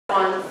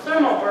On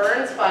Thermal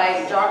Burns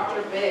by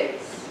Dr.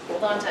 Biggs.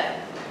 Hold on tight.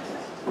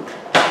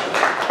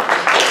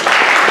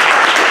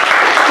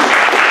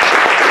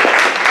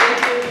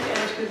 Thank you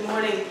and good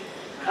morning.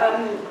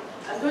 I'm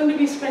going to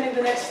be spending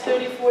the next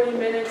 30-40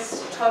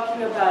 minutes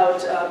talking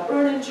about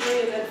burn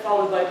injury and then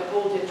followed by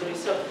cold injury.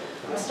 So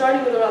I'm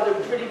starting with a rather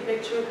pretty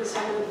picture because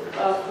some of the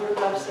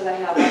photographs that I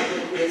have are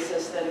going to be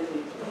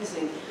aesthetically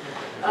pleasing.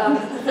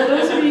 For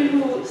those of you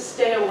who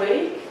stay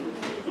awake,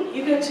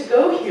 you get to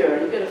go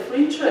here, you get a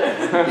free trip.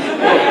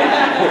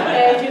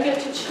 And you get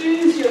to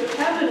choose your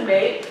cabin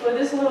mate for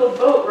this little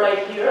boat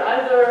right here,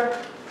 either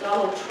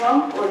Donald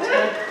Trump or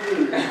Ted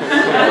Cruz.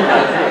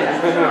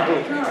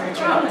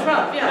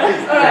 Trump,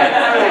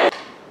 yeah.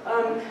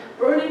 All right.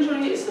 Burn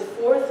injury is the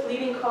fourth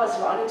leading cause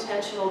of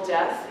unintentional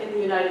death in the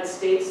United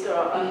States. There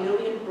are 1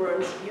 million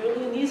burns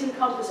yearly, and these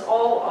encompass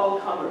all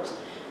comers.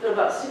 There are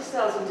about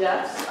 6,000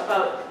 deaths.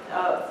 About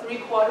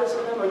 3/4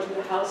 of them are due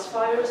to house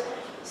fires.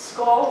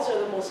 Scalds are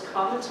the most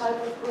common type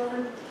of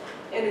burn.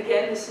 And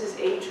again, this is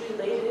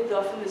age-related.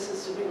 Often this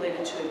is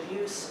related to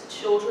abuse.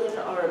 Children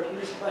are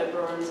abused by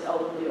burns.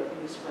 Elderly are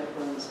abused by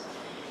burns.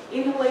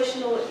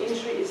 Inhalational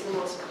injury is the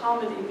most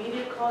common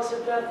immediate cause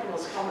of death. The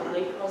most common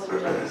late cause of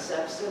death is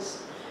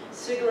sepsis.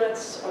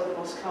 Cigarettes are the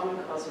most common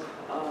cause of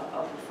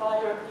a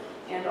fire.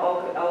 And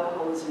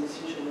alcoholism is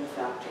usually a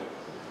factor.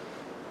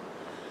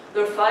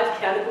 There are 5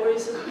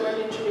 categories of burn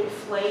injury: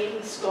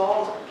 flame,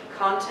 scald,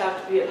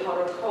 contact, be it hot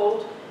or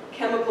cold,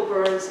 chemical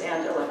burns,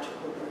 and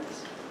electrical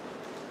burns.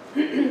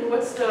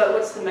 What's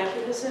the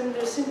mechanism?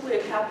 There's simply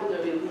a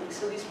capillary leak,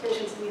 so these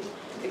patients need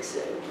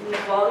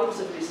volumes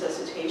of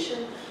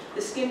resuscitation.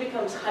 The skin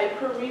becomes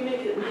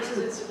hyperemic, it loses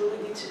its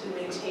ability to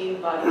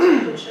maintain body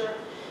temperature.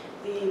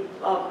 The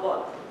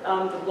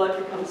blood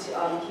becomes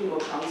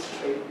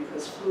hemoconcentrated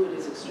because fluid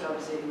is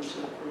extravasating into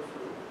the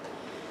periphery.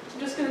 I'm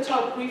just going to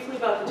talk briefly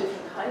about the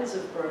different kinds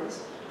of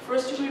burns.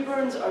 First-degree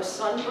burns are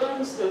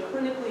sunburns. They're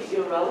clinically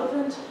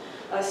irrelevant.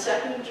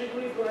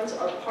 Second-degree burns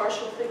are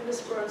partial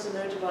thickness burns, and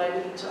they're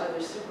divided into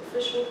either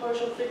superficial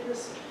partial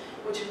thickness,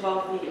 which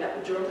involve the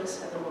epidermis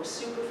and the more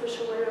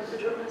superficial layer of the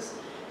dermis,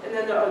 and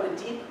then there are the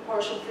deep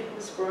partial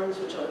thickness burns,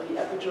 which are the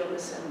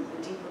epidermis and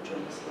the deeper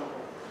dermis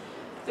level.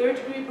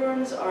 Third-degree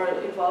burns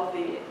involve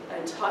the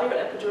entire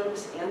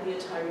epidermis and the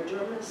entire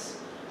dermis.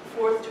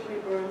 Fourth-degree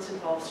burns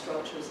involve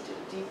structures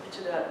deep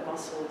to that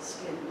muscle,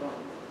 skin,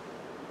 bone.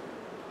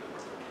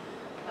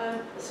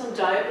 Some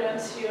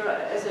diagrams here.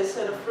 As I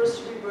said, a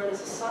first-degree burn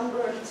is a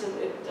sunburn. It's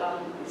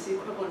the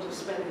equivalent of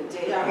spending a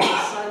day out in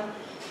the sun.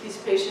 These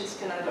patients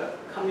can either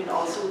come in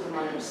also with a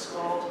minor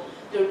scald.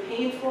 They're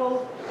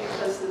painful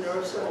because the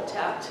nerves are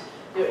attacked.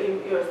 They're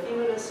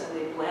erythematous and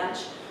they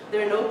blanch.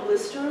 There are no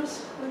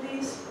blisters with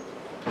these.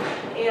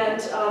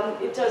 And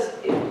it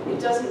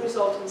doesn't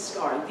result in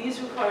scarring. These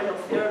require no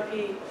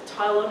therapy,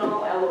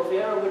 Tylenol, aloe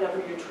vera, whatever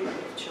your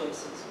treatment of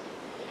choice is.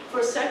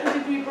 For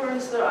second-degree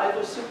burns, they're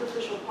either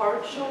superficial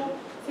partial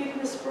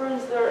thickness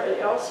burns.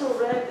 They're also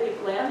red, they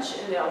blanch,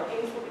 and they are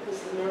painful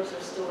because the nerves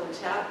are still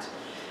intact.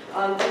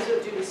 These are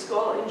due to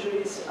skull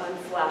injuries and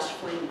flash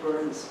flame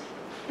burns.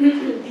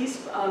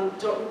 These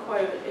don't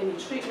require any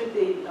treatment.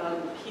 They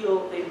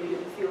heal, they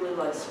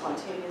re-epithelialize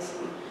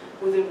spontaneously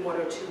within 1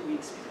 or 2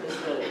 weeks because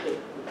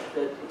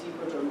the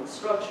deeper dermal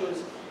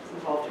structures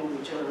involved in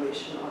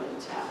regeneration are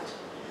intact.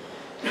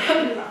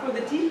 For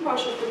the deep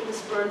partial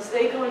thickness burns,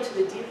 they go into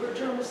the deeper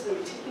dermis, the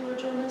reticular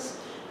dermis.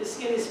 The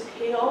skin is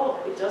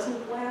pale, it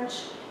doesn't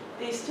blanch.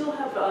 They still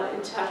have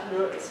intact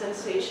nerve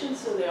sensations,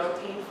 so they are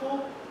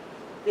painful.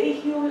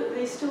 They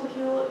still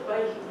heal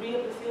by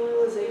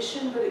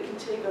re-epithelialization, but it can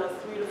take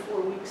 3 to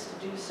 4 weeks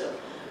to do so.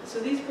 So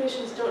these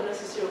patients don't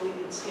necessarily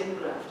need skin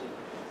grafting.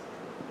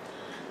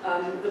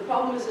 The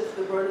problem is if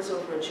the burn is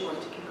over a joint,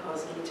 it can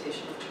cause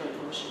limitation of joint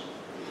motion.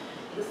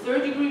 The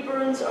third-degree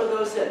burns are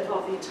those that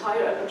involve the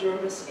entire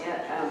epidermis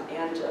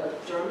and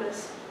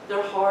dermis.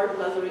 They're hard,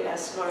 leathery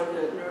eschar.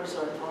 The nerves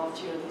are involved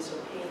here. These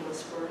are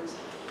painless burns.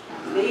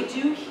 They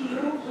do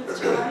heal with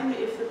time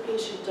if the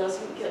patient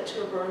doesn't get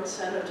to a burn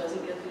center,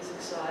 doesn't get these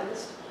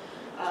excised.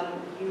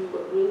 You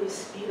really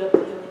speed up the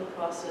healing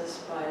process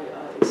by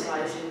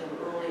excising them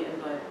early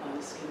and by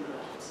applying skin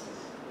grafts.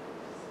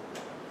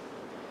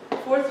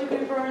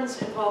 Fourth-degree burns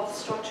involve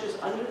structures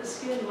under the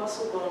skin,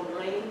 muscle, bone,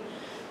 brain.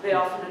 They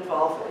often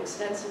involve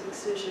extensive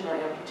excision or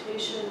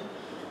amputation,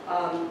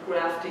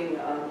 grafting,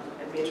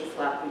 and major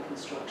flap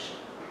reconstruction.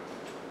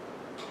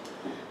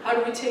 How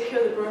do we take care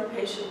of the burn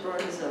patient?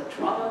 Burn is a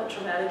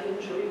traumatic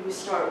injury. We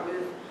start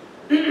with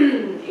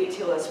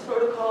ATLS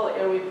protocol,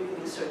 airway,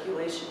 breathing,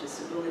 circulation,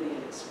 disability,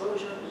 and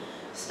exposure.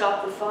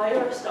 Stop the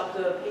fire, stop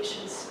the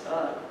patient's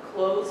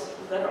clothes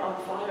that are on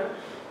fire.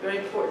 Very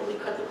importantly,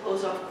 cut the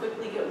clothes off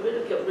quickly, get rid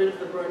of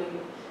the burning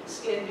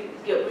skin,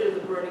 get rid of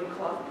the burning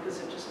cloth because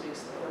it just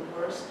makes the burn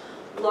worse.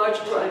 Large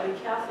bore IV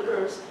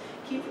catheters,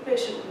 keep the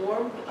patient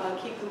warm,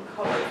 keep them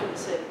covered for the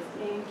sake of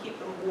pain, keep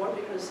them warm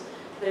because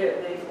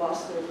they've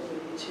lost their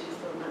ability to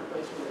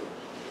thermoregulate.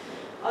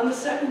 On the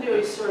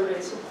secondary survey,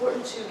 it's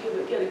important to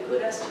get a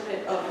good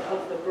estimate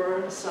of the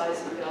burn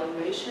size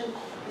evaluation.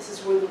 This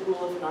is where the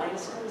rule of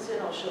nines comes in.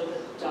 I'll show the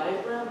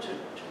diagram to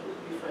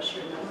refresh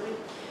your memory.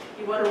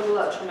 You want to rule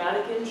out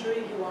traumatic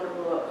injury. You want to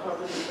rule out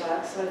carbon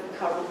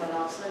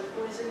monoxide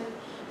poisoning.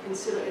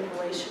 Consider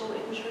inhalational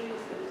injury,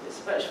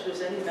 especially if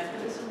there's any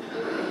mechanism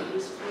for it, any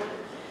use for it.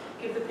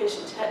 Give the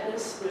patient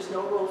tetanus. There's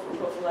no role for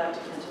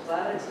prophylactic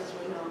antibiotics, as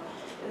we know.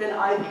 And then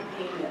IV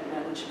pain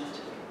management.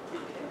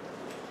 Okay.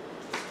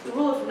 The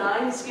rule of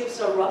nines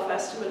gives a rough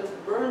estimate of the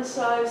burn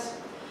size.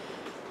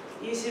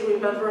 Easy to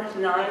remember,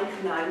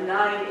 9, 9,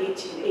 9,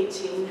 18,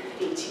 18,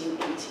 18,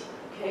 18.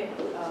 Okay?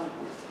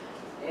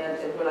 And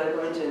what I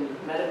learned in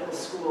medical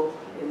school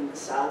in the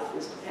South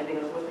is, depending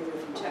on whether you're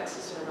from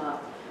Texas or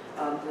not,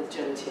 the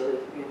genitalia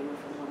can be anywhere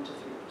from 1 to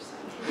 3%.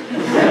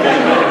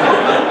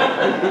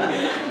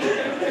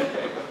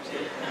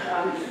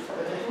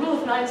 The rule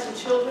of nines in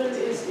children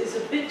is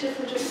a bit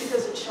different just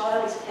because a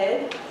child's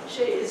head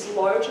is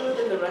larger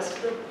than the rest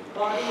of the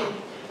body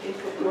in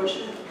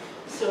proportion.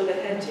 So the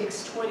head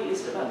takes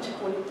is about 20%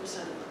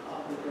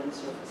 of the burn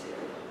surface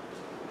area.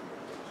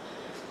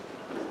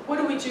 What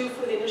do we do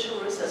for the initial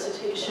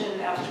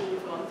resuscitation after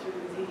we've gone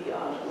through the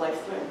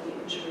life-threatening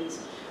injuries?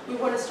 We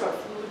want to start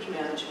fluid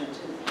management.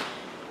 And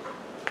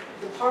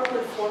the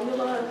Parkland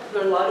formula,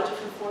 there are a lot of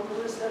different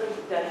formulas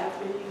that have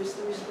been used.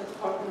 The reason that the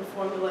Parkland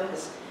formula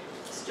has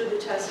stood the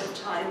test of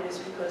time is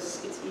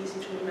because it's easy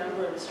to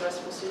remember in a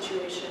stressful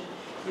situation.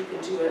 You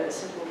can do a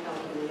simple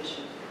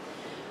calculation.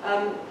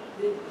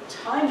 The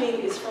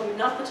timing is from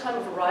not the time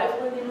of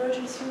arrival in the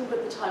emergency room,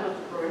 but the time of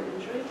the burn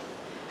injury.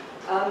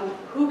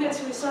 Who gets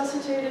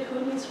resuscitated?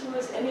 Who needs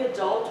fluids? Any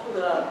adult with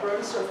a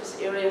burn surface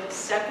area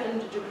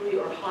 2nd degree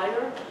or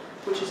higher,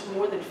 which is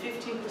more than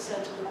 15%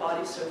 of the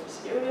body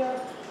surface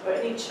area, or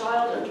any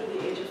child under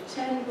the age of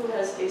 10 who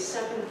has a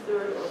 2nd,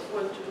 3rd, or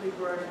 4th degree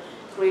burn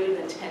greater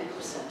than 10%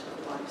 of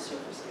the body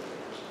surface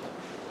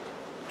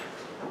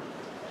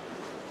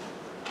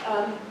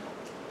area.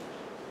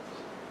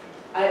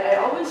 I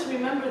always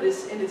remember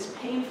this, and it's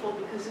painful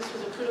because this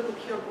was a critical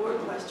care board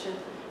question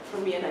for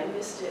me, and I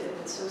missed it, and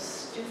it's so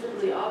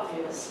stupidly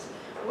obvious.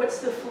 What's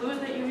the fluid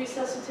that you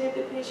resuscitate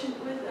the patient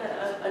with,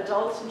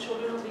 adults and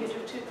children over the age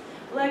of 2?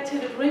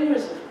 Lactated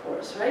ringers, of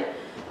course, right?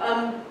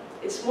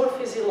 It's more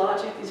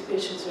physiologic. These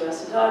patients are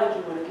acidotic.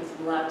 You want to give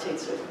them lactate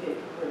so it can get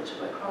converted to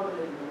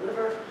bicarbonate in the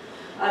liver.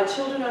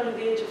 Children under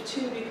the age of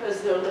 2,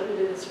 because they're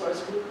limited as far as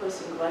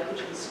glucose and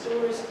glycogen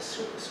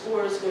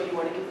scores go, you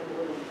want to give them a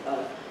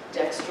little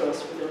dextrose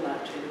for their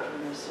lactated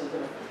ringers, so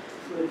their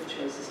fluid of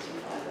choice is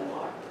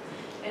T5LR.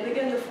 And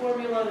again, the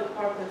formula, the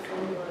Parkland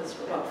formula, is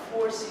about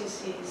 4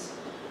 cc's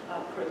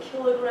per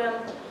kilogram.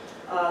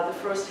 The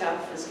first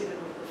half is given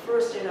over the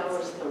first 8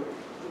 hours. The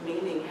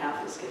remaining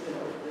half is given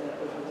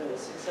over the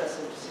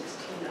successive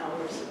 16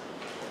 hours.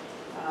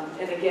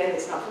 And again,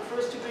 it's not for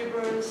 1st degree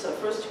burns. So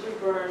 1st degree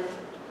burn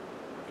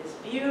is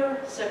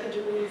beer. 2nd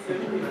degree,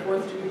 3rd degree,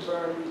 4th degree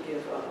burn, we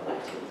give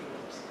lactated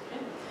ringers.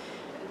 Okay?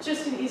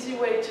 Just an easy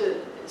way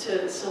to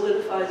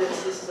solidify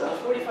this. This is a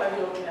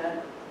 45-year-old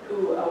man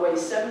who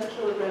weighs 7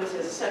 kilograms, he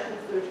has a 2nd,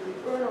 3rd degree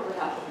burn over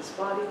half of his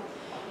body.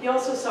 He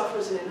also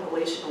suffers an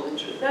inhalational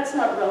injury. That's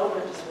not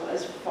relevant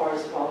as far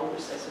as volume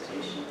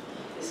resuscitation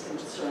is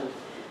concerned.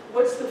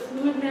 What's the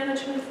fluid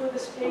management for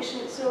this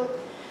patient? So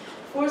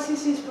 4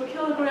 cc's per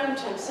kilogram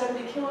times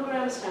 70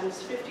 kilograms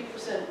times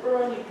 50%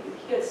 burn, he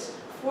gets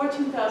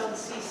 14,000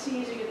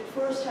 cc's. You get the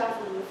first half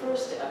of the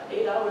first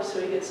 8 hours, so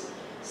he gets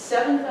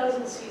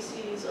 7,000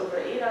 cc's over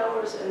 8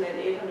 hours, and then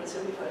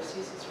 875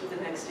 cc's for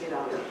the next 8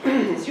 hours.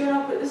 His urine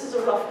output, this is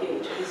a rough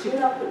gauge. His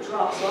urine output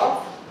drops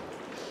off,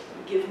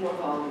 you give more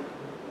volume.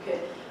 Okay.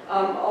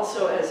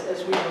 Also,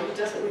 as we know, he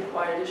doesn't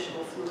require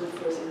additional fluid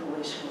for his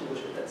inhalational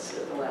injury. That's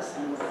the last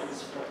time we're going to do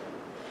this for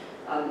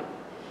him.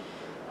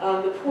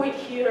 The point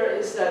here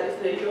is that if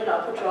the urine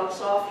output drops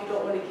off, you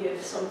don't want to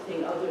give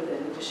something other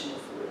than additional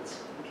fluids.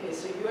 Okay,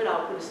 so urine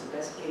output is the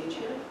best gauge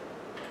here.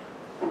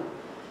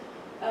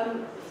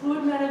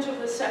 Fluid management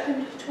over the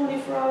second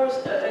 24 hours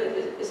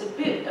is a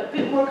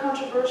bit more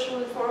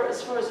controversial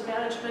as far as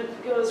management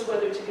goes.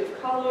 Whether to give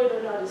colloid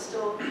or not is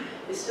still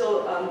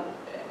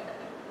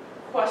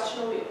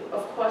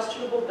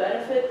questionable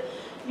benefit.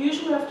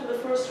 Usually after the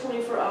first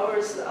 24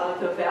 hours,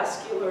 the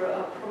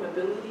vascular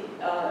permeability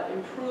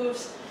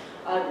improves.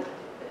 Over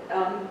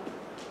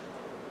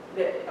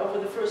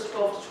the first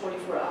 12 to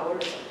 24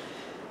 hours,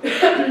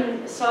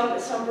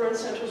 some burn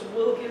centers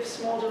will give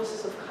small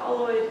doses of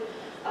colloid.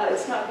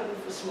 It's not given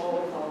for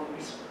smaller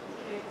volumes.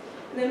 Okay?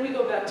 And then we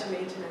go back to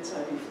maintenance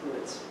IV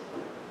fluids.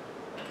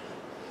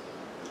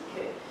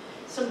 Okay.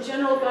 Some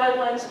general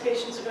guidelines: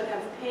 patients are going to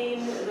have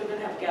pain, they're going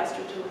to have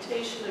gastric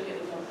dilatation, they're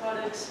getting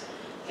narcotics.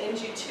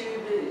 NG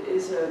tube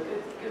is a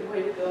good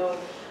way to go.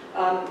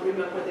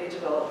 Remember,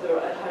 they're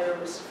at higher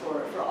risk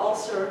for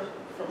ulcer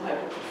from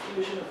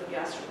hyperperfusion of the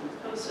gastric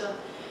mucosa.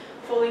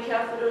 Foley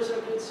catheters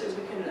are good so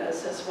we can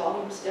assess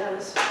volume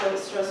status.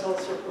 Stress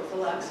ulcer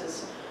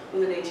prophylaxis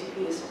with an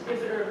ATPase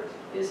inhibitor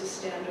is a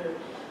standard.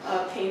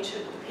 Pain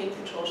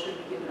control should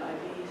be given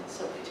IV.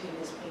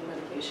 Subcutaneous pain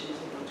medication is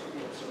going to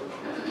be absorbed.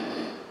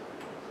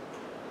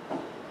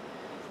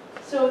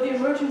 So the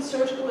emergent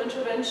surgical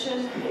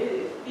intervention,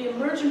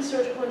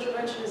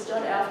 is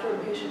done after a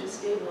patient is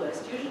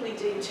stabilized, usually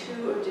day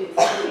 2 or day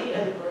 3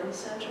 at a burn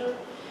center.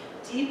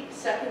 Deep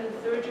second and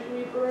third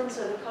degree burns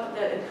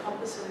that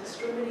encompass an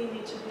extremity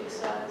need to be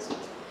excised.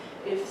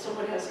 If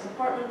someone has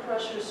compartment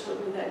pressure,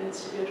 certainly that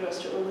needs to be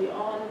addressed early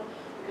on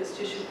because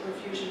tissue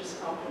perfusion is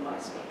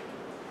compromised.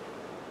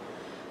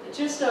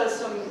 Just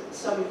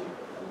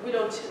we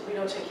don't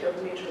take care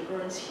of major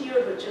burns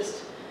here, but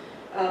just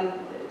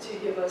to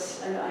give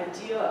us an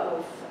idea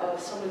of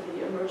some of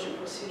the emergent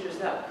procedures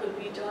that could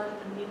be done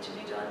and need to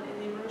be done in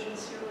the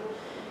emergency room.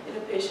 In a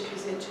patient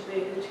who's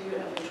intubated, who you're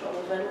having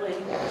trouble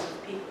ventilating because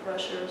of peak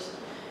pressures,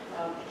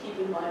 keep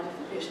in mind if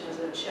the patient has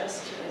a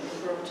chest and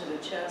burn to the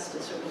chest,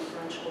 a certain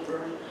differential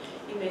burn,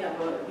 you may have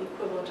the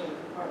equivalent of a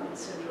compartment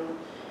syndrome,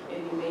 and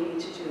you may need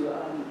to do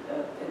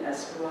an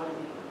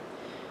eschorotomy.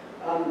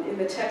 In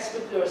the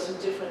textbook, there are some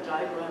different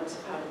diagrams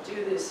of how to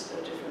do this.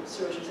 Different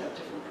surgeons have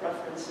different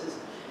preferences.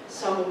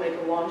 Some will make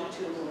a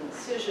longitudinal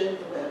incision.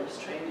 The way I was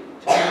trained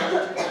to do a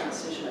longitudinal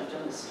incision, I've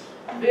done this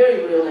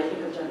very rarely. I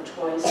think I've done it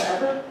twice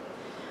ever.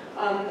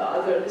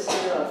 This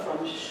is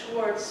from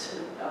Schwartz,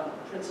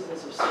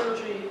 Principles of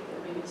Surgery,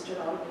 the median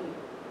sternotomy,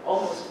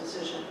 almost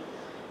incision,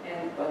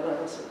 and by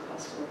levels of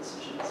costal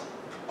incisions.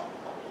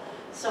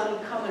 Some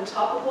common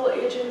topical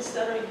agents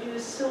that are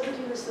used.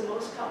 Silvadene is the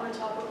most common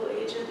topical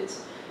agent.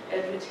 It's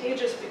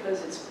advantageous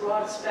because it's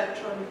broad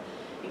spectrum.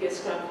 It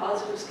gets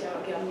gram-positives,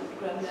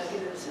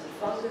 gram-negatives, and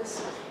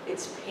fungus.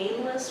 It's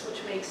painless,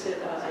 which makes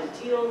it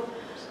ideal.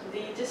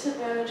 The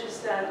disadvantage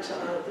is that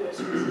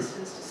there's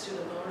resistance to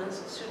Pseudomonas,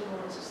 and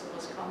Pseudomonas is the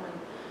most common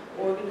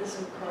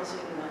organism causing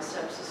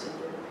sepsis in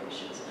burn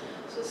patients.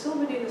 So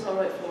Silvadene is all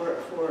right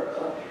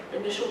for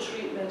initial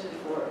treatment and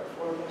for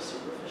more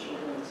superficial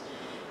burns.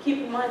 Keep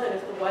in mind that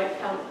if the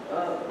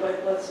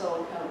white blood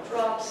cell count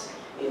drops,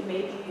 it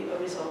may be a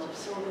result of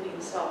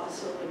Silvadene. Stop the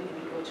Silvadene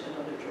and go to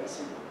another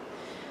dressing.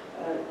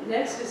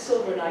 Next is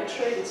silver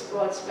nitrate. It's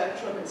broad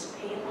spectrum. It's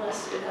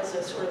painless. It has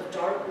a sort of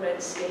dark red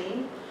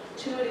stain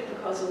to it. It can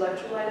cause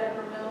electrolyte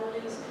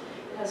abnormalities.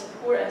 It has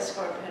poor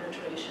eschar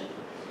penetration.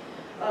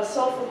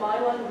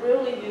 Sulfamylon,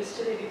 rarely used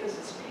today because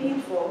it's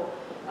painful.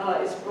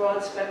 It's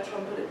broad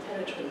spectrum, but it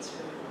penetrates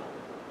very well.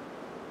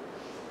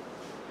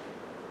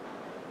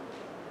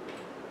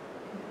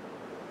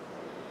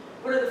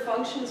 What are the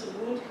functions of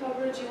wound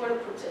coverage? You want to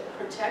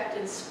protect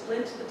and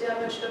splint the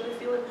damaged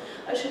epithelium.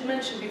 I should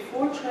mention,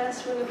 before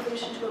transferring a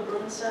patient to a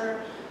burn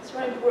center, it's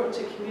very important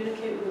to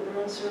communicate with the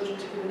burn surgeon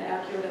to give an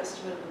accurate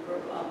estimate of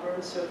the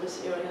burn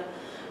surface area.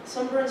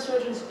 Some burn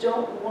surgeons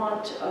don't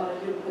want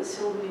you to put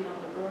Silvadene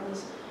on the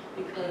burns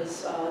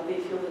because they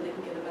feel that they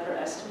can get a better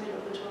estimate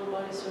of the total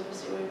body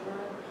surface area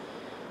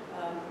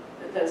burn.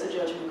 But that's a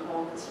judgment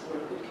call. That's where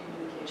good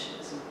communication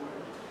is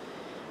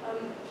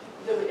important.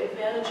 The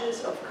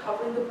advantages of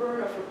covering the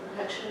burn are for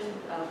protection,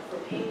 for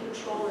pain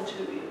control, and to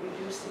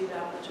reduce the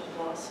evaporative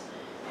loss,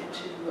 and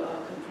to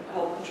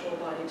help control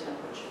body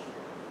temperature.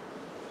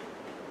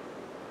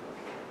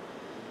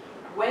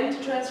 When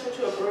to transfer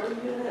to a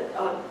burn unit,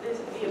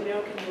 the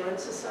American Burn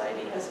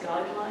Society has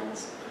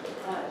guidelines,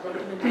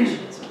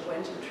 recommendations of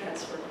when to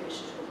transfer a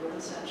patient to a burn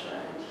center,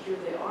 and here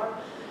they are.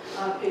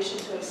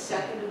 Patients who have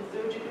second and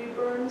third degree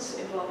burns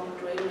involving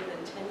greater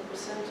than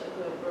 10% of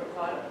the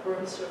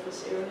burn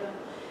surface area.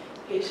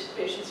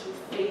 Patients with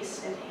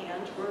face and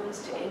hand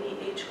burns to any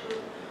age group.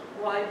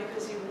 Why?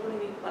 Because you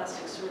really need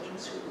plastic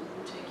surgeons who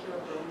take care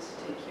of burns,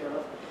 take care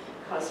of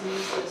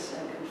cosmesis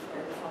and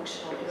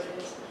functional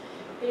areas.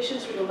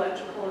 Patients with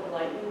electrical and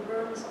lightning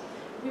burns,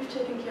 we've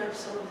taken care of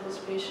some of those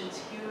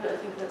patients here. I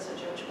think that's a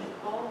judgment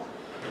call.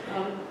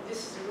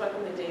 This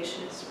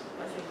recommendation is,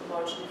 I think,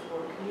 largely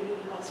for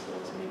community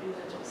hospitals, maybe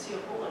that don't see a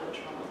whole lot of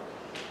trauma.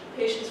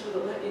 Patients with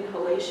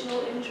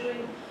inhalational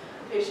injury,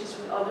 patients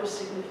with other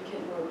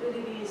significant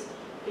morbidities,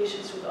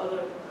 patients with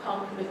other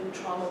concomitant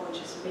trauma,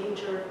 which is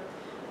major,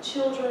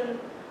 children,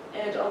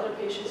 and other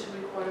patients who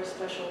require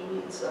special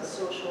needs,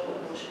 social,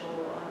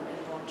 emotional,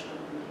 and long-term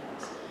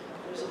rehabs.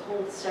 There's a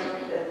whole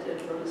setup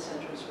at burn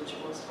centers which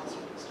most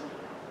hospitals don't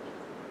have.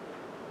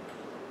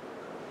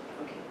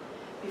 Okay.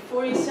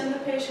 Before you send the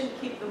patient,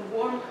 keep them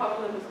warm,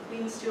 cover them with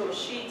clean steel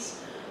sheets.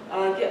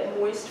 Get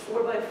moist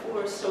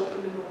 4x4, soak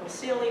them in normal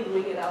saline,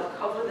 wring it out,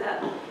 cover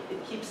that.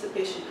 It keeps the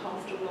patient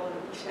comfortable and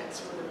it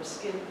protects where their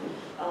skin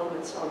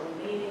elements are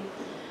remaining.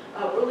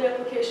 Early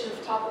application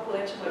of topical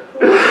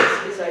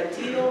antimicrobials is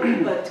ideal,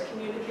 but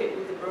communicate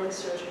with the burn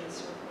surgeon and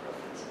see what the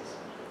preference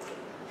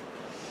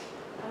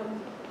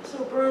is.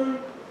 So burn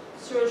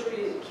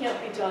surgery can't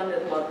be done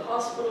at a lot of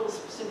hospitals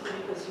simply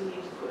because you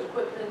need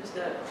equipment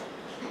that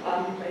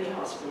many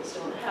hospitals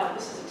don't have.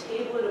 This is a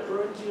table at a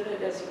burn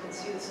unit. As you can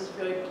see, this is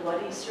very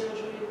bloody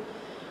surgery.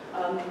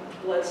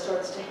 Blood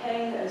starts to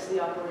hang as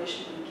the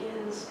operation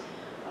begins.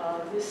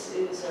 This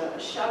is a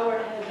shower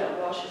head that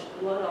washes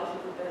blood off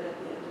of the bed at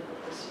the end of the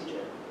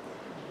procedure.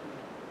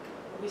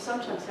 We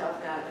sometimes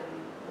have that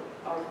in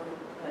our room,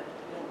 but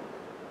we don't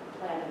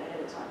plan it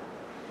ahead of time.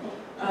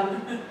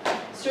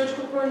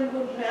 Surgical burn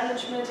wound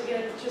management,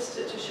 again, just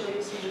to show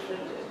you some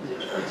different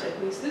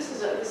techniques.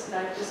 This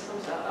knife, this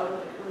comes out of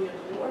the Korean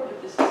War,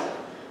 but this is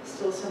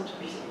still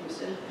sometimes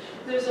used. And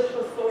there's a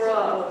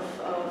plethora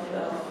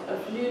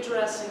of new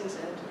dressings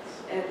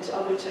and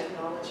other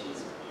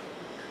technologies.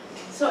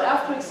 So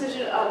after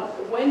excision,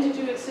 when to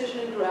do excision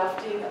and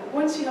grafting?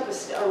 Once you have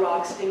a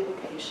rock-stable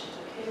patient,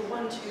 okay,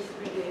 1, 2,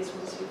 3 days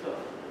once you've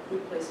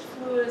replaced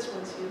fluids,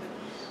 once you've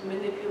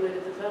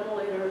manipulated the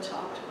ventilator to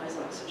optimize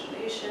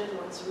oxygenation,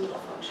 once renal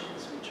function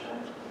is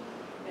returned.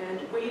 And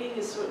waiting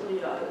is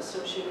certainly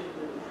associated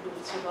with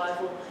improved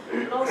survival,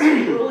 but also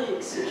early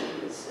excision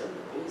is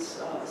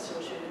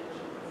associated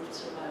with improved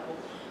survival,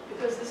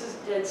 because this is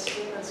dead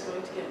skin that's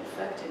going to get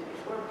infected.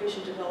 Before a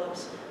patient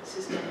develops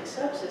systemic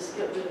sepsis,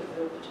 get rid of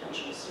the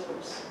potential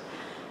source.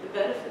 The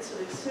benefits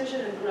of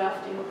excision and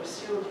grafting over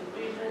serial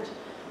debridement: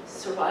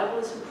 survival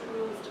is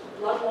improved,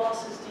 blood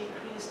loss is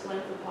decreased,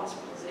 length of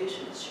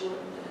hospitalization is shortened,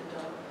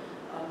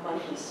 and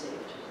money is saved.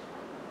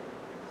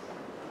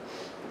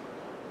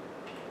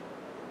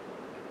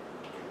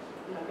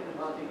 I'm not going to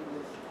bother you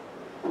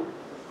with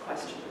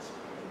questions.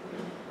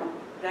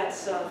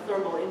 That's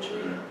thermal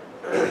injury.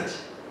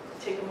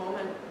 Take a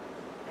moment,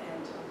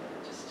 and I'm going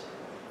to just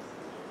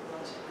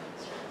run to my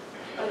answer.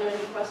 Are there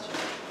any questions?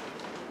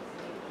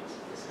 Any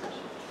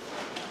discussion?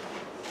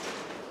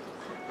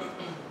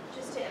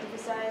 Just to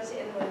emphasize,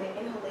 in the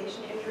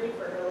inhalation injury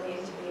for early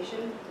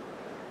intubation,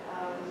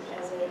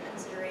 as a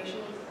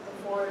consideration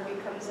before it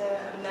becomes a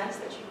mess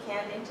that you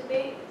can't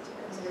intubate, to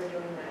consider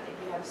doing that if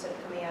you have soot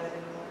coming out of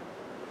anywhere.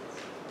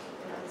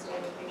 An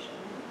unstable patient.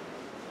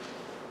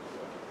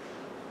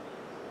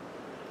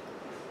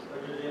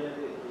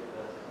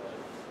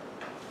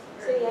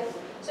 So yeah,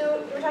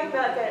 so we're talking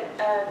about like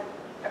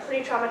a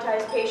pretty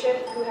traumatized patient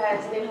who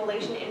has an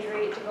inhalation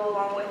injury to go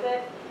along with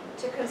it,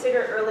 to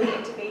consider early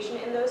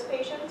intubation in those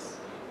patients,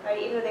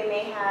 right? Even though they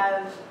may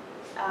have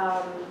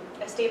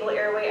a stable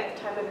airway at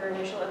the time of your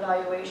initial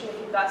evaluation, if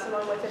you've got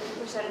someone with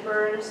 50%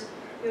 burns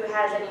who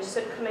has any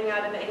soot coming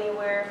out of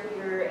anywhere, who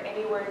you're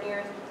anywhere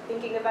near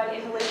thinking about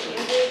inhalation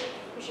injury,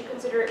 you should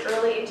consider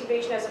early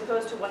intubation as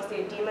opposed to once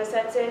the edema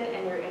sets in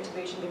and your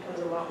intubation becomes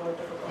a lot more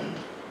difficult.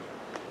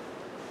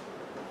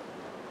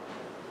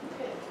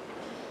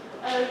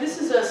 This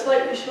is a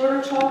slightly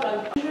shorter talk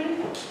on injury.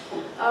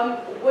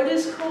 What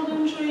is cold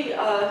injury? There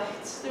are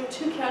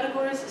two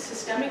categories: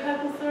 systemic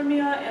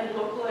hypothermia and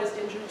localized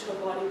injury to a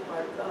body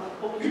part.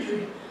 Cold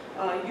injury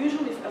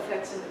usually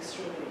affects an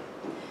extremity.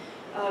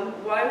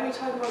 Why are we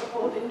talking about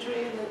cold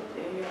injury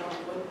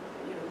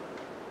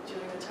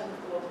during the time of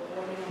global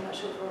warming? I'm not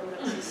sure if we're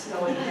going to see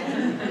snow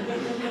again.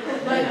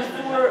 But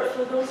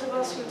for those of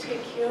us who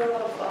take care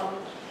of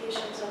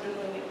patients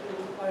undergoing it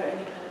who require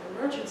any kind of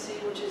emergency,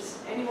 which is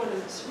anyone in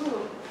this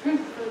room,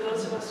 for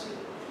those of us who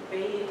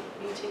may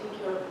be taking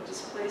care of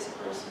displaced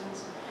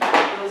persons,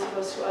 those of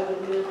us who either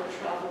live or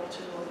travel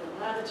to northern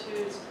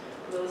latitudes,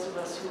 those of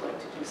us who like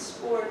to do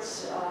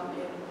sports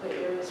in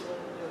areas where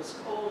there's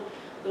cold,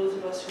 those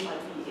of us who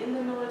might be in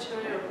the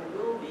military or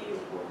who will be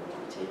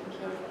taking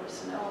care of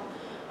personnel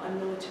on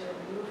military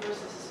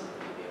maneuvers. This is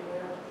something to be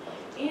aware of.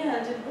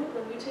 And in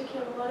Brooklyn, we take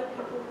care of a lot of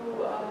people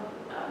who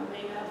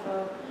may have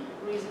a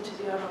reason to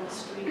be out on the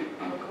street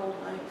on a cold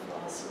night,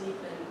 fall asleep,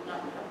 and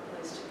not have a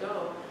place to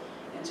go,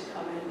 and to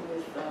come in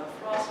with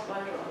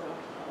frostbite or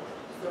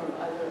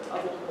other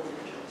cold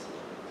injuries.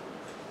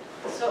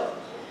 So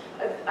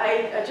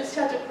I just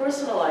had to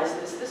personalize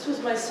this. This was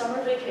my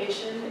summer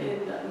vacation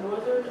in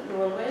northern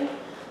Norway.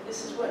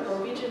 This is what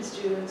Norwegians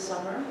do in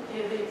summer.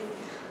 They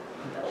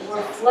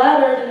were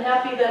flattered and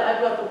happy that I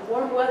brought the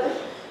warm weather.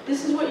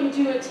 This is what you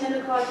do at 10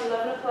 o'clock,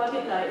 11 o'clock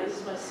at night. This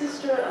is my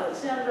sister,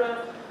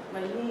 Alexandra,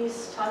 my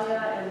niece, Tanya,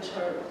 and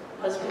her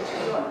husband,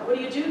 John. What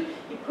do?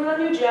 You put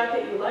on your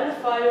jacket, you light a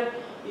fire,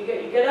 you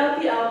get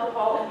out the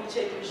alcohol, and you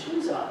take your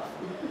shoes off.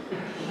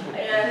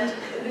 And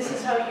this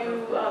is how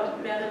you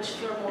manage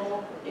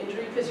thermal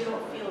injury, because you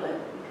don't feel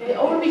it, okay?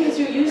 Or because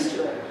you're used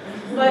to it.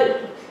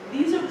 But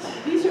these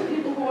are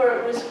people who are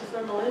at risk of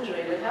thermal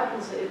injury. It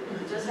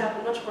does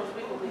happen much more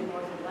frequently in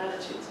northern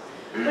latitudes.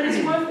 But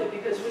it's worth it,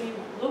 because when you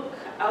look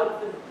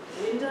out the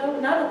window,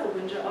 not out the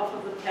window, off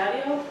of the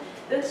patio,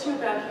 that's your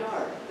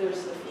backyard.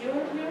 There's the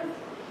fjord here,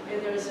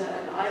 and there's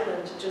an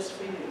island just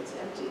for you. It's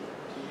empty.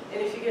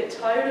 And if you get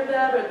tired of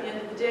that, or at the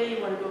end of the day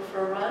you want to go for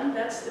a run,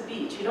 that's the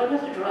beach. You don't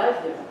have to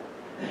drive there.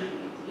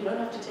 You don't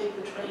have to take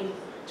the train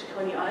to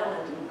Coney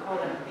Island and call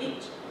it a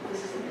beach.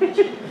 This is the beach.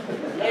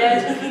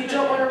 And if you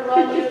don't want to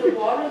run near the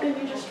water, then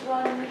you just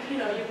run,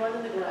 you run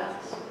in the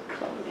grass.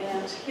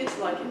 And kids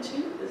like it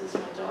too. This is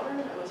my daughter.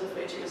 I was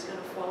afraid she was going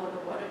to fall in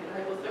the water and get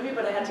hypothermia,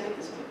 but I had to get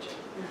this picture.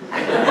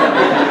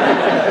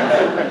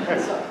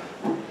 So,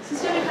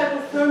 systemic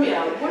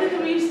hypothermia. One of the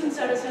reasons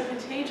that it's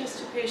advantageous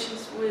to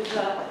patients with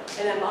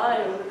an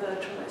MI or with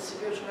a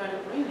severe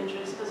traumatic brain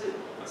injury is because it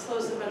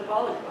slows the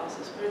metabolic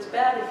process. But it's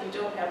bad if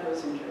you don't have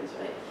those injuries,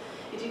 right?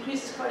 It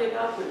decreases cardiac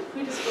output, it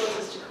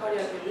predisposes to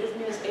cardiac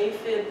arrhythmias,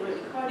 AFib,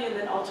 bradycardia, and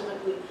then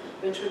ultimately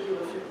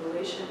ventricular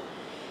fibrillation.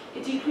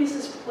 It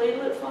decreases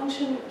platelet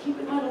function. Keep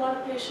in mind, a lot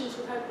of patients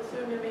with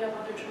hypothermia may have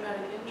other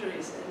traumatic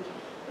injuries,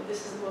 and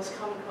this is the most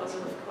common cause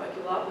of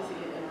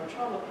coagulopathy in our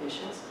trauma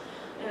patients.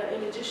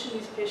 In addition,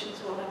 these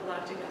patients will have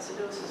lactic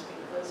acidosis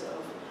because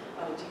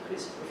of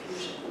decreased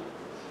perfusion.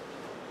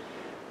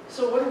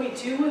 So what do we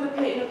do with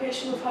in a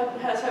patient who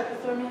has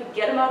hypothermia?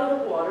 Get them out of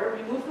the water,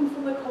 remove them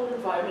from the cold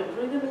environment,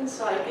 bring them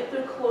inside, get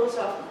their clothes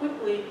off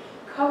quickly,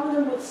 cover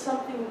them with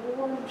something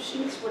warm,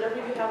 sheets, whatever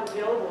you have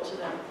available to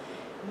them.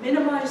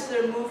 Minimize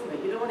their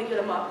movement. You don't want to get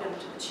them up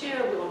into the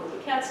chair, wheel over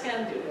the CAT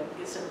scan,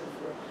 get something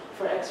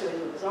for x-rays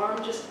with his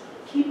arm. Just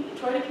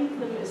try to keep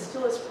them as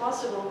still as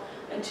possible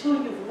until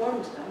you've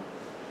warmed them.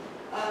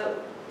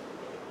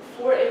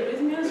 For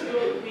arrhythmias,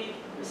 we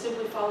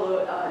simply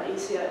follow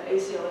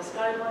ACLS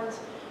guidelines,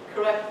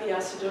 correct the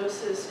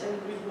acidosis,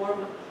 and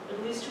rewarm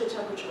at least to a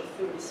temperature of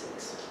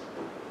 36.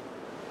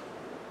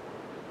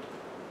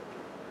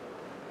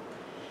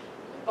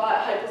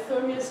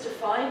 Hypothermia is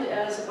defined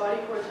as a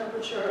body core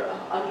temperature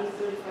under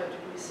 35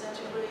 degrees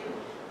centigrade.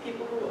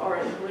 People who are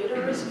at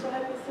greater risk for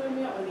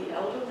hypothermia are the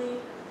elderly,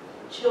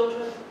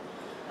 children,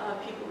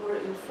 people who are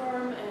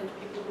infirm, and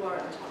people who are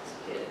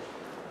intoxicated.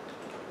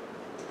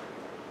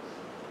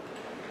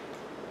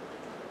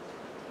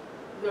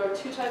 There are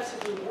two types of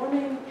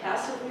rewarming: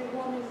 passive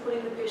rewarming,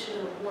 putting the patient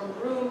in a warm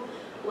room,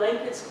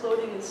 blankets,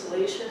 clothing,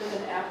 insulation, and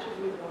then active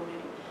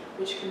rewarming,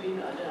 which can be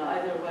done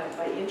either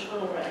by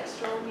internal or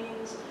external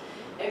means.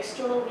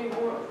 External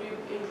rewarming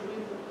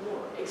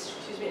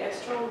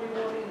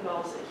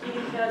involves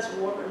heating pads,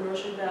 warm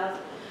immersion bath,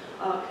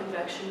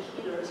 convection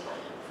heaters.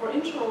 For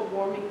internal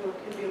warming, there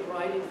can be a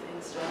variety of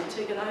things done.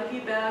 Take an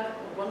IV bag,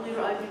 a 1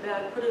 liter IV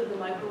bag, put it in the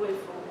microwave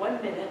for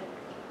 1 minute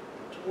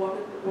to warm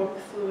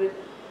the fluid.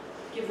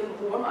 Give them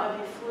warm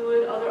IV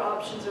fluid. Other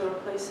options are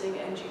replacing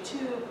NG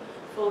tube,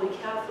 Foley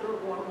catheter,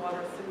 warm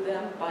water through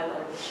them,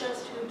 bilateral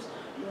chest tubes,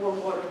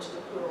 warm water to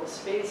the pleural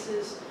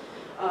spaces,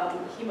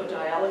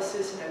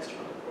 hemodialysis, and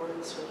external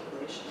organ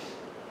circulation.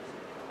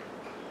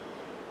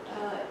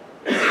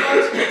 As far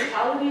as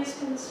mortality is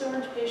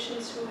concerned,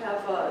 patients who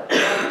have a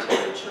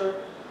temperature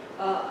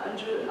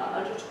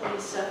under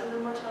 27, their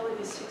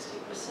mortality is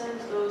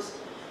 60%. Those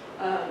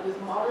with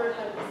moderate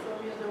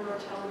hypothermia, their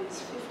mortality is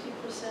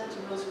 50%,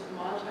 and those with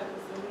mild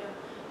hypothermia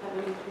have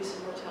an increase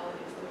in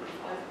mortality of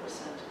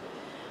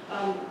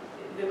 35%.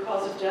 The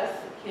cause of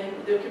death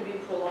there can be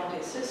prolonged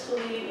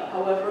asystole.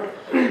 However,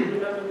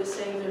 remember the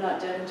saying, they're not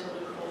dead until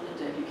they're cold and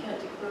dead. You can't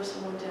declare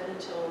someone dead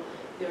until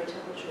their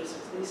temperature is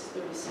at least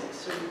 36.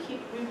 So you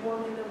keep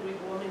rewarming them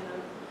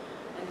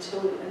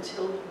until you can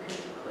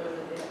declare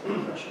that they have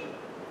blood pressure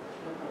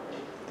and heart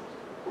rate.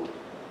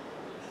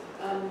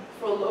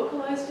 For a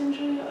localized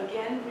injury,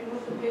 again,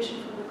 remove the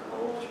patient from the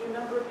cold.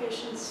 Remember,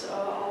 patients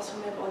also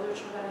may have other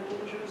traumatic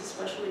injuries,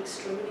 especially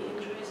extremity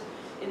injuries,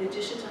 in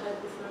addition to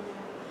hypothermia.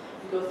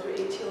 You go through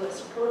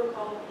ATLS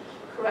protocol,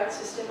 correct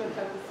systemic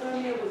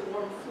hypothermia with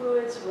warm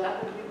fluids.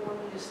 Rapid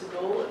rewarming is the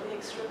goal of the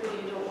extremity.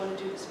 You don't want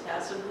to do this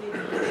passively.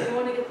 You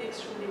want to get the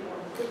extremity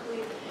warm quickly.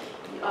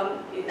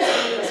 If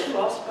someone has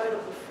frostbite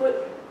of the foot,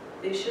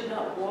 they should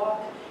not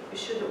walk. You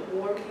shouldn't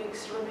warm the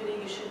extremity.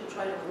 You shouldn't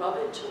try to rub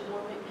it to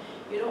warm it.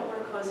 You don't want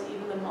to cause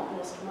even the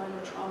most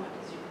minor trauma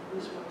because you can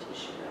lose more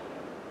tissue that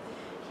way.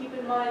 Keep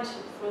in mind,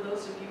 for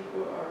those of you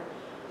who are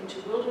into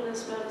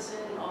wilderness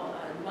medicine,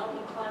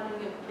 mountain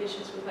climbing, and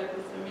patients with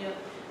hypothermia,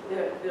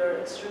 their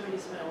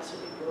extremities may also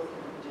be broken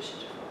in addition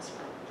to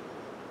frostbite.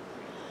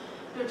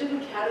 There are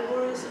different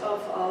categories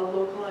of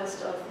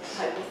localized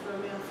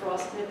hypothermia.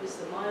 Frostnip is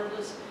the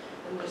mildest,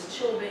 and there's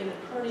chilblain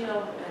and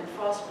pernio, and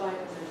frostbite,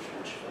 and then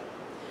trench foot.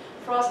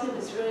 Frostnip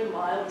is very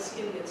mild. The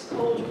skin gets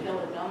cold, pale,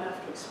 and numb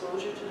after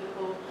exposure to the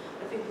cold.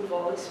 I think we've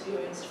all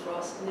experienced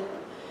frostnip.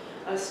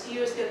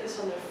 Skiers get this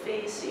on their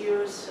face,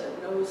 ears,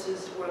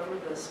 noses, wherever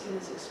the skin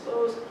is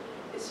exposed.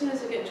 As soon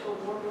as they get into a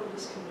warm room,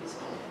 this can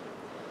resolve.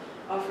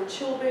 For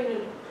chilblain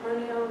and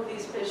pernio,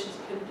 these patients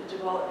can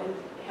develop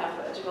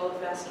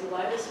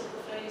vasculitis of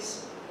the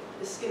face.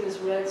 The skin is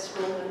red,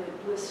 swollen, and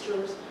it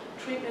blisters.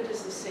 Treatment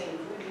is the same,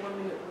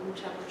 rewarming at room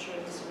temperature,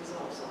 and this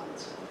resolves on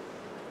its own.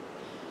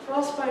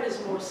 Frostbite is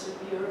more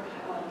severe.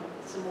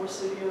 It's the most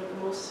severe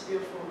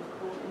form of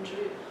cold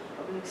injury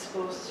of an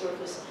exposed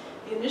surface.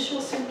 The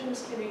initial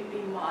symptoms can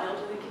be mild,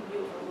 and they can be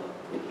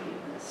overlooked, they can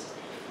be missed.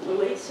 The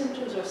late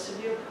symptoms are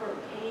severe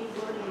pain,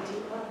 burning,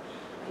 edema,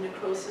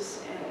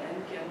 necrosis, and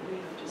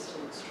gangrene of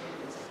distal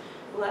extremities.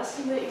 The last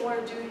thing that you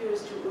want to do here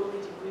is do early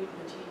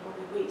debridement. You want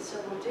to wait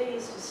several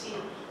days to see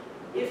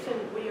if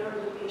and where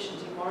the patient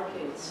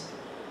demarcates,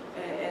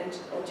 and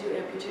do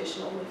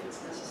amputation only if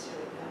it's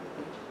necessary at that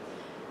point.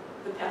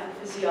 The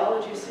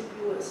pathophysiology is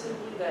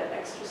simply that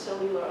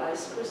extracellular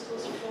ice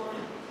crystals form,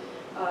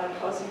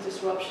 causing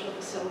disruption of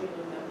the cellular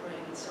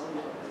membrane and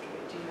cellular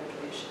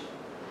dehydration.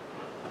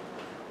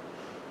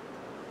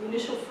 The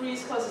initial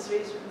freeze causes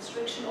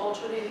vasoconstriction,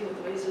 alternating with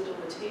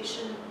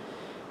vasodilatation,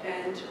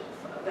 and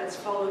that's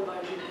followed by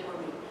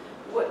rewarming.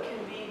 What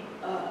can be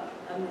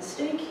a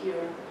mistake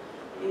here,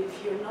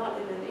 if you're not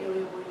in an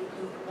area where you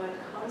can provide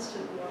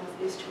constant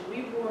warmth, is to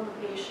rewarm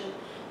a patient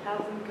have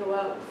them go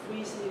out and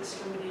freeze the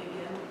extremity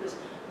again, because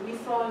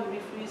rethawing,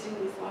 refreezing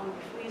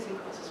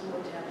causes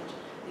more damage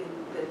than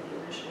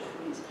the initial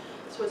freeze.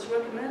 So it's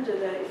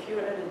recommended that if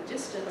you're at a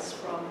distance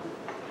from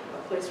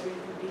a place where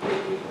you can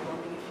begin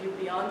reforming, if you're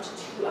beyond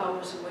 2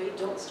 hours away,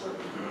 don't start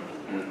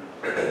reforming.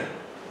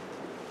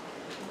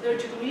 There are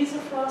degrees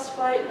of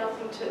frostbite,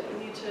 nothing to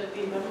need to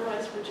be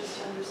memorized, but just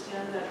to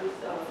understand that with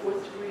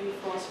 4th degree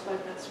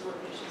frostbite, that's where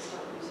patients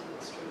start losing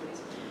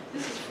extremities.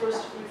 This is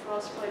 1st degree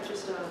frostbite,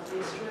 just a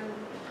base trim.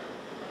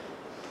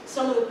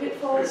 Some of the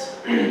pitfalls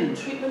in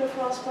treatment of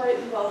frostbite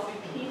involve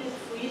repeated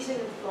freezing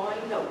and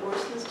thawing that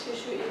worsens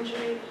tissue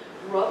injury,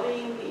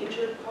 rubbing the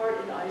injured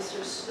part in ice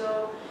or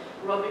snow,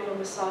 rubbing or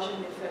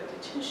massaging the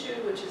affected tissue,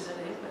 which is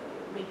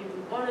maybe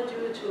we want to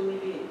do it to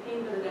alleviate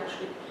pain, but it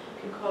actually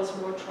can cause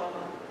more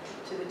trauma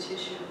to the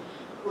tissue.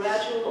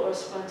 Gradual or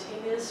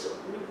spontaneous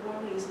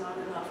rewarming is not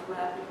enough.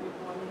 Rapid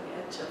rewarming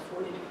at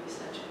 40 degrees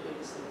centigrade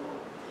is the goal.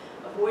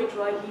 Avoid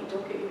dry heat.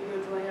 Don't get your hair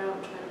dry out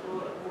and try to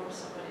warm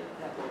somebody at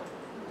that point.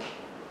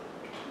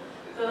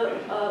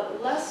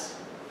 The less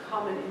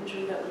common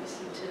injury that we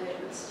see today,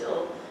 but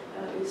still,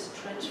 is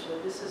trench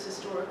foot. This has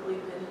historically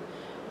been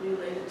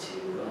related to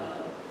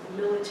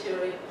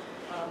military.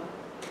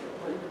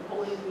 When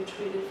Napoleon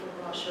retreated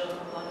from Russia,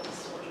 a lot of his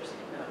soldiers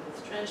came out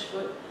with trench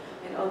foot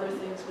and other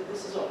things, but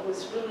this is what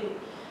was really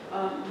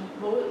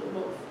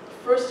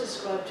first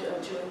described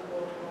during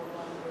World War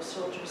I, where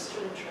soldiers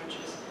stood in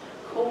trenches,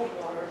 cold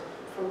water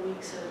for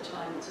weeks at a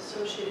time. It's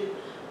associated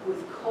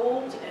with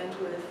cold and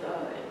with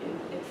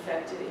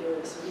infected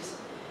areas. So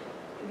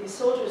these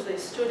soldiers, they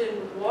stood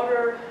in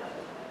water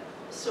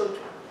soaked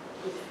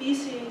with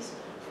feces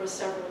for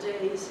several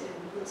days in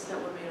boots that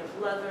were made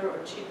of leather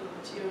or cheaper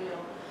material,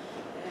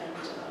 and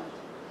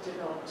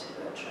developed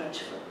trench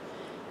foot.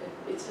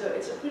 It's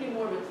a pretty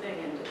morbid thing,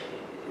 and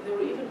there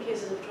were even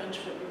cases of trench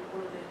foot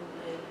reported in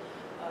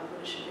the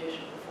British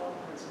invasion of the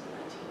Falklands in the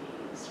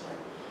 1980s, when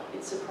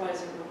it's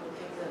surprising when we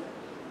think that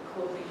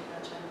clothing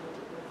at that time would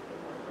be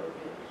more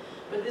appropriate.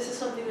 But this is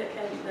something that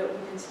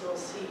we can still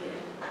see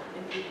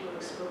in people who are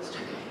exposed to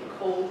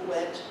cold,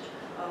 wet,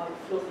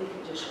 filthy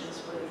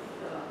conditions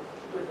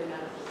with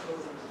inadequate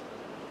clothing.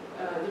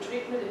 The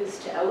treatment is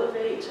to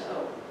elevate,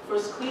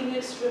 first clean the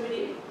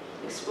extremity,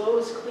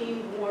 expose,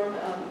 clean, warm,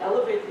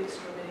 elevate the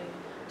extremity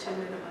to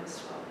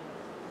minimize swelling.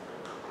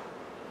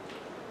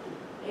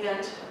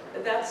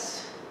 And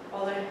that's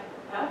all I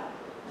have.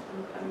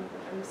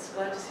 I'm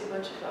glad to see a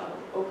bunch of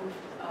open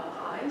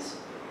eyes.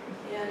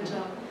 And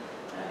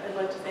I'd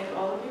like to thank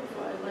all of you.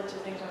 I'd like to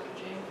thank Dr.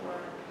 Jane for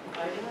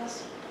inviting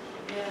us.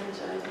 And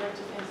I'd like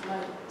to thank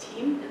my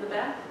team in the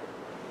back.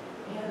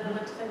 And I'd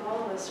like to thank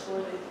all of us for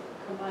the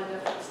combined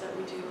efforts that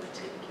we do in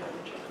taking care of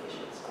injured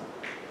patients.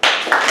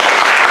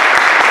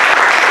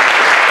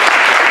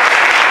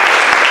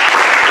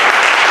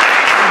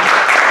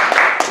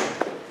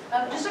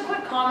 Just a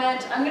quick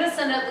comment. I'm going to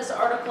send out this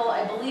article.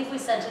 I believe we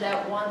sent it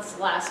out once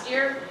last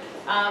year.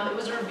 It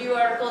was a review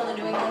article in the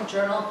New England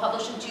Journal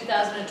published in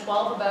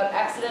 2012 about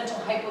accidental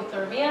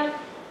hypothermia.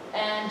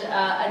 And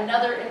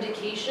another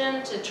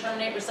indication to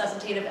terminate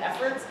resuscitative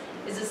efforts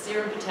is a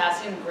serum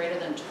potassium greater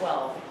than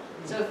 12.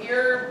 So if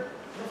you're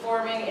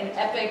performing an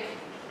epic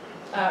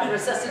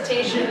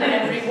resuscitation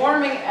and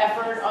rewarming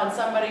effort on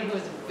somebody who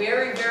is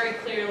very, very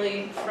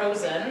clearly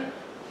frozen,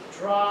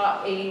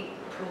 draw a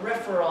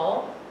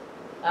peripheral,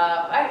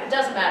 it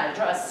doesn't matter,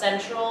 draw a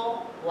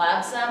central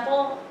lab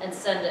sample and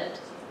send it.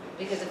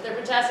 Because if their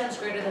potassium is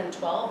greater than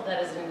 12,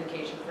 that is an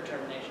indication for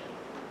termination.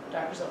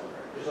 Dr. Silverberg.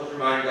 Just also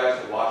remind you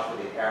guys to watch for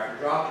the after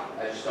drop.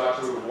 As you start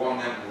to warm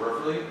them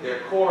peripherally,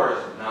 their core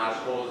is not as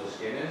cold as the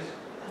skin is.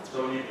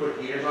 So when you put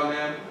heaters on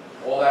them,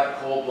 all that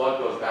cold blood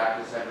goes back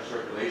to the central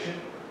circulation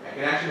and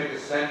can actually make the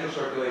central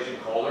circulation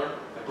colder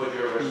and put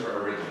you at risk for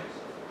arrhythmias.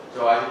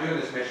 So as you're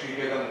doing this, make sure you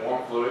give them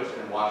warm fluids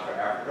and watch for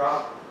after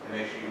drop, and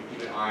make sure you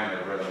keep an eye on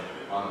their rhythm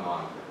on the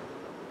monitor.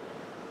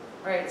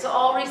 All right, so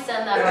I'll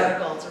resend that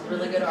article. It's a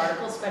really good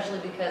article, especially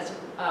because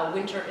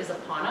winter is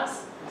upon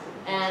us.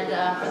 And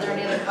are there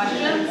any other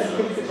questions?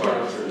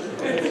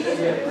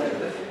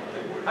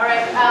 All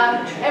right,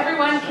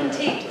 everyone can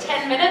take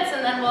 10 minutes,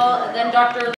 and then Dr.